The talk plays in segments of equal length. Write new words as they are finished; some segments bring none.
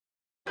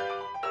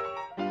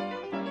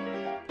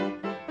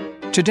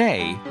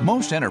Today,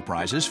 most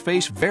enterprises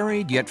face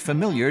varied yet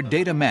familiar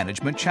data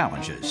management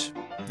challenges.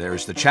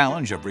 There's the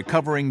challenge of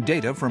recovering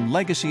data from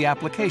legacy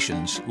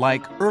applications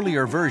like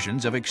earlier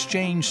versions of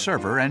Exchange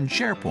Server and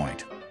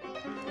SharePoint.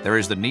 There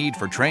is the need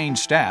for trained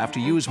staff to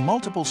use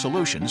multiple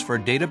solutions for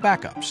data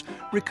backups,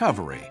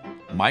 recovery,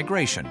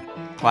 migration,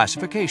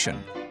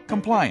 classification,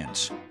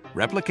 compliance,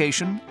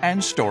 replication,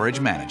 and storage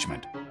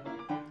management.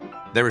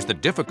 There is the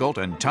difficult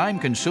and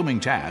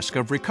time-consuming task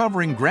of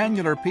recovering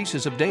granular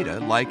pieces of data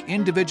like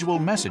individual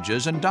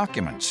messages and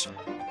documents,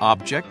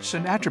 objects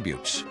and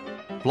attributes.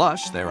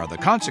 Plus, there are the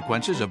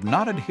consequences of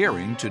not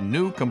adhering to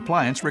new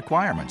compliance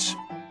requirements.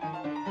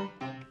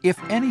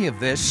 If any of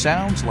this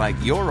sounds like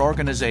your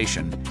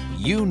organization,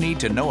 you need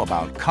to know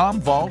about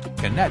CommVault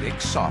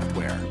Kinetics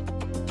software.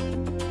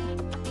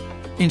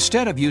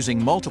 Instead of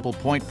using multiple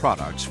point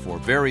products for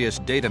various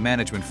data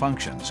management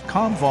functions,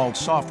 CommVault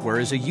software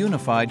is a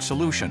unified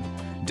solution,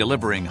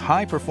 delivering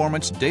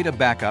high-performance data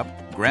backup,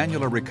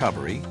 granular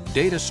recovery,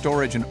 data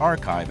storage and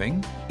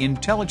archiving,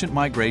 intelligent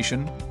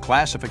migration,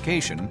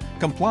 classification,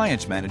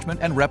 compliance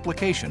management, and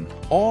replication,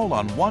 all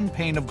on one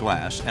pane of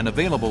glass and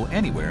available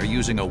anywhere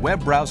using a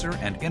web browser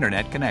and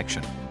internet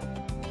connection.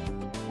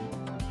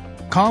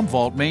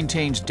 CommVault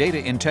maintains data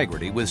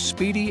integrity with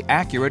speedy,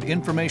 accurate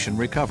information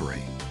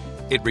recovery.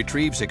 It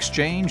retrieves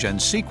Exchange and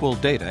SQL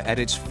data at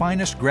its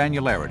finest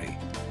granularity,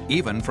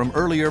 even from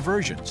earlier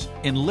versions,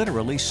 in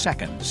literally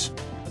seconds.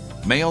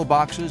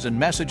 Mailboxes and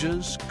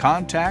messages,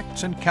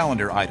 contacts and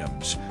calendar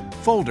items,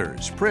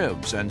 folders,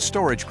 privs, and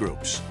storage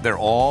groups, they're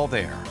all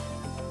there.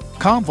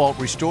 CommVault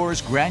restores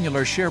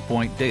granular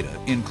SharePoint data,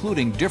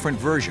 including different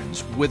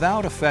versions,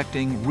 without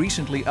affecting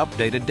recently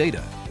updated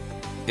data.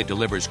 It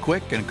delivers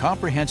quick and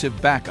comprehensive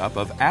backup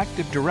of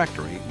Active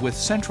Directory with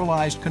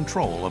centralized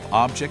control of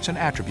objects and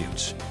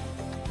attributes.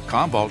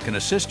 CommVault can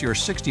assist your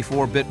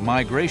 64-bit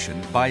migration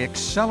by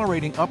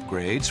accelerating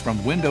upgrades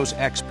from Windows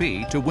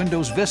XP to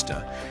Windows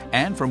Vista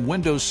and from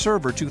Windows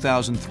Server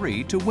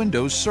 2003 to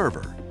Windows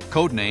Server,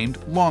 codenamed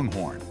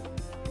Longhorn.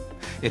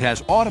 It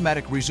has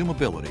automatic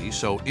resumability,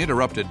 so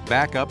interrupted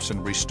backups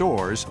and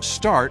restores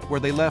start where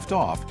they left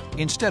off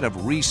instead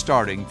of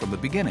restarting from the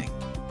beginning.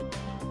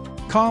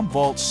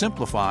 CommVault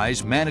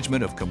simplifies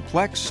management of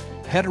complex,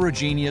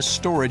 heterogeneous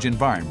storage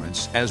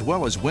environments, as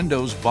well as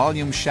Windows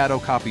Volume Shadow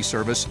Copy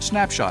Service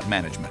snapshot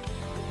management.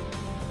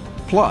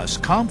 Plus,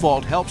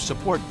 CommVault helps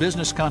support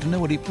business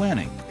continuity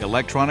planning,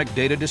 electronic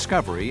data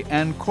discovery,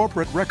 and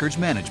corporate records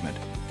management.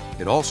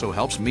 It also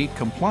helps meet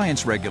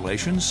compliance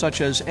regulations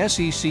such as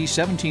SEC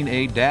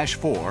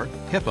 17A-4,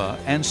 HIPAA,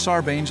 and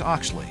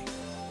Sarbanes-Oxley.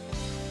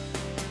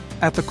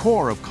 At the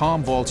core of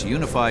CommVault's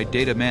unified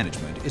data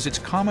management is its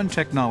common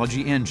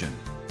technology engine,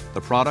 the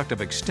product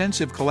of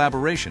extensive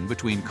collaboration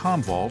between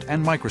CommVault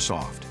and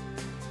Microsoft.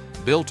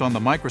 Built on the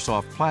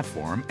Microsoft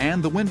platform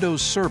and the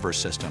Windows Server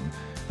system,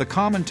 the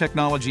Common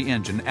Technology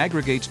Engine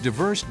aggregates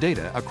diverse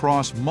data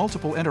across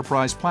multiple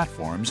enterprise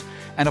platforms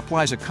and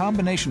applies a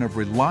combination of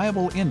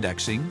reliable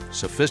indexing,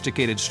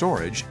 sophisticated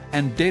storage,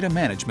 and data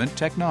management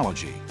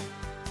technology.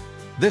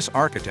 This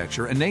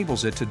architecture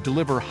enables it to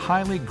deliver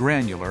highly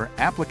granular,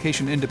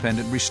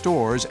 application-independent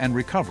restores and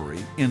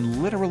recovery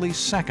in literally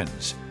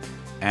seconds.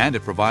 And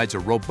it provides a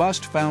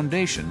robust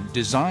foundation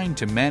designed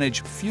to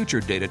manage future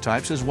data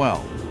types as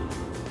well.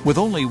 With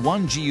only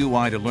one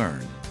GUI to learn,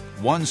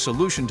 one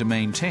solution to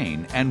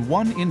maintain, and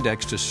one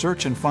index to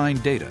search and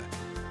find data,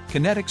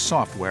 Kinetics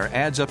software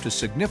adds up to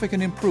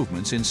significant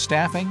improvements in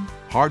staffing,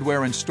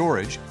 hardware and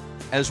storage,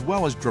 as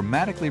well as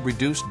dramatically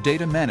reduced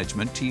data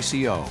management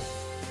TCO.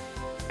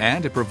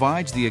 And it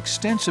provides the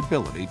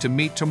extensibility to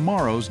meet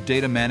tomorrow's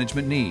data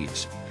management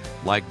needs,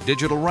 like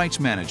digital rights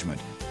management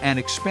and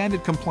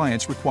expanded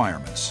compliance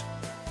requirements.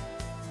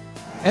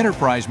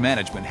 Enterprise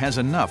management has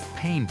enough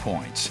pain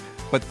points,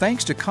 but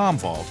thanks to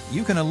CommVault,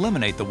 you can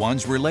eliminate the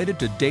ones related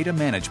to data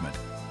management.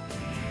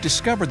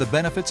 Discover the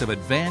benefits of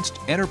advanced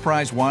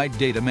enterprise-wide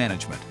data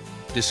management.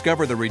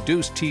 Discover the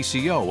reduced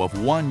TCO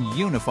of one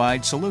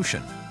unified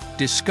solution.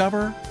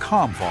 Discover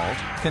CommVault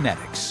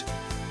Kinetics.